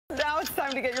Now it's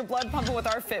time to get your blood pumping with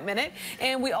our Fit Minute,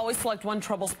 and we always select one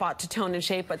trouble spot to tone and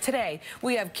shape. But today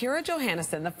we have Kyra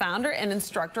Johannesen, the founder and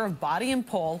instructor of Body and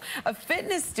Pole, a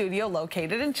fitness studio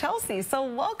located in Chelsea. So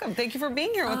welcome. Thank you for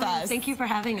being here with us. Thank you for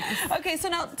having us. Okay, so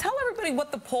now tell everybody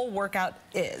what the pole workout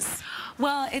is.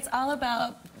 Well, it's all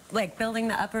about like building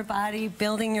the upper body,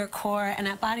 building your core, and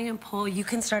at Body and Pole you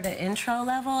can start at intro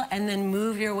level and then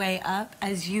move your way up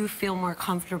as you feel more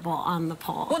comfortable on the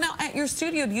pole. Well, now at your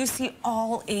studio, do you see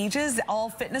all ages, all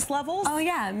fitness levels? Oh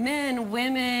yeah, men,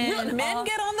 women. Really? Men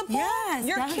get on the pole? Yes.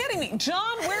 You're kidding me.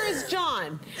 John, where is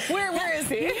John? Where is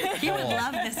he? He would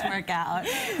love this workout.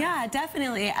 Yeah,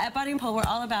 definitely. At Body and Pole we're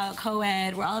all about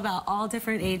co-ed, we're all about all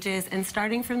different ages and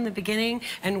starting from the beginning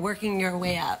and working your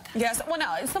way up. Yes, well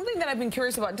now, something that I've been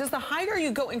curious about, does the higher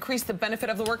you go increase the benefit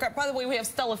of the workout? By the way, we have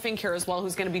Stella Fink here as well,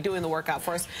 who's going to be doing the workout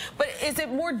for us. But is it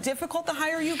more difficult the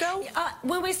higher you go?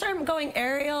 When we start going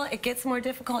aerial, it gets more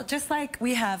difficult. Just like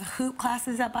we have hoop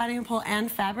classes at Body and Pole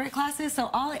and fabric classes, so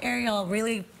all aerial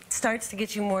really starts to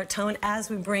get you more tone as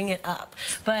we bring it up.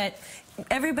 But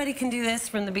everybody can do this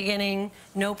from the beginning,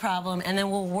 no problem, and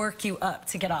then we'll work you up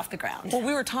to get off the ground. Well,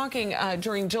 we were talking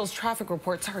during Jill's traffic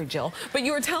report, sorry Jill, but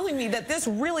you were telling me that this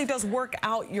really does work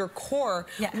out your core.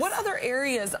 Yes. What other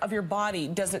areas of your body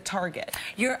does it target?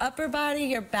 Your upper body,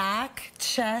 your back,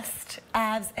 chest,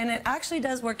 abs, and it actually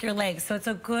does work your legs, so it's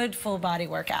a good full body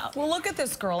workout. Well, look at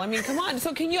this girl. I mean, come on.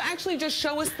 So can you actually just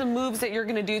show us the moves that you're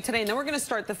going to do today, and then we're going to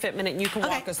start the Fit Minute, and you can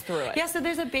walk us through it. Yeah, so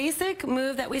there's a basic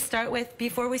move that we start with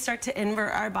before we start to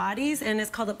invert our bodies, and it's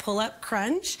called a pull-up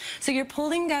crunch. So you're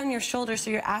pulling down your shoulders,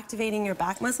 so you're activating your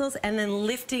back muscles and then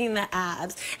lifting the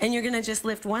abs. And you're gonna just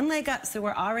lift one leg up, so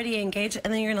we're already engaged,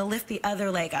 and then you're gonna lift the other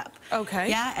leg up. Okay.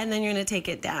 Yeah, and then you're gonna take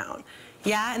it down.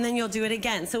 Yeah, and then you'll do it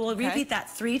again. So we'll repeat that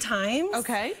 3 times.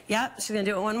 Okay. Yep, she's gonna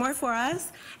do it one more for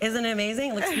us. Isn't it amazing?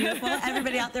 It looks beautiful.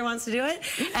 Everybody out there wants to do it.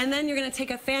 And then you're gonna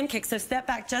take a fan kick. So step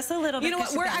back just a little bit. You know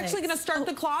what? We're actually gonna start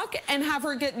the clock and have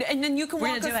her get, and then you can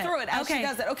walk us through it as she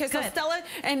does it. Okay, so Stella,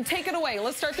 and take it away.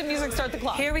 Let's start the music, start the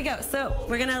clock. Here we go. So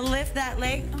we're gonna lift that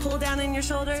leg, pull down in your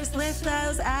shoulders, lift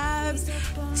those abs.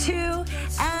 2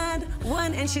 and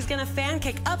 1, and she's gonna fan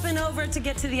kick up and over to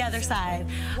get to the other side.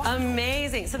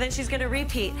 Amazing. So then she's gonna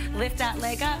repeat. Lift that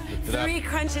leg up, 3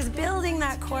 crunches, building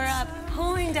that core up,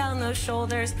 pulling down those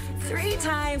shoulders 3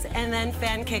 times, and then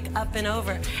fan kick up and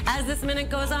over. As this minute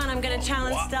goes on, I'm going to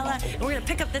challenge Stella, and we're going to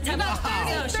pick up the tempo.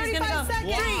 So she's going to go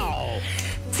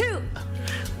 3, 2,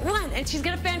 1, and she's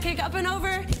going to fan kick up and over,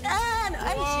 and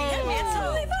she hit me. It's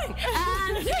totally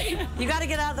fine. And 3, you got to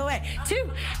get out of the way. 2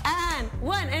 and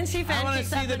 1, and she fan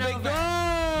kicks up and over.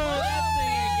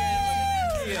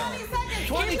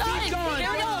 20 seconds. Keep going.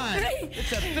 Here we go. 3,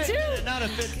 It's a fit minute, not a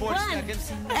fit 4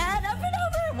 seconds. And up and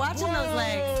over. Watching those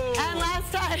legs. And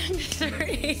last time.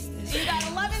 3. You got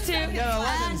 11 seconds. You got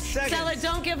 11 seconds. Stella,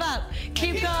 don't give up.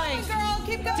 Keep going. Girl,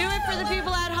 keep going. Do it for the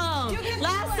people at home.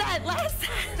 Last set.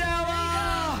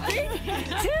 Stella! 3,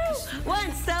 2,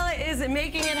 1. Stella is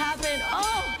making it happen.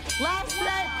 Oh, last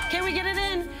set. Can we get it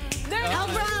in? Help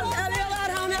her out. Everyone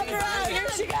at home, help her out. Here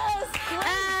she goes.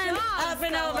 And up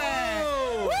and over.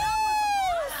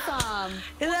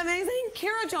 Isn't that amazing?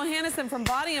 Kyra Johannesen from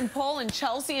Body and Pole in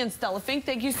Chelsea, and Stella Fink,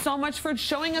 thank you so much for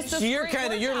showing us this You're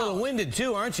great you're a little winded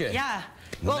too, aren't you? Yeah.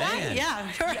 Well, yeah.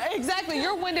 Exactly.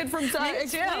 You're winded from explaining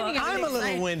it. I'm a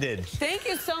little winded. Thank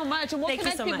you so much. And we'll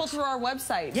connect people through our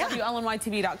website,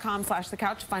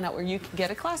 WLNYTV.com/thecouch, to find out where you can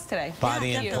get a class today.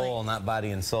 Body and Pole, not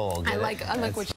body and soul. I like what you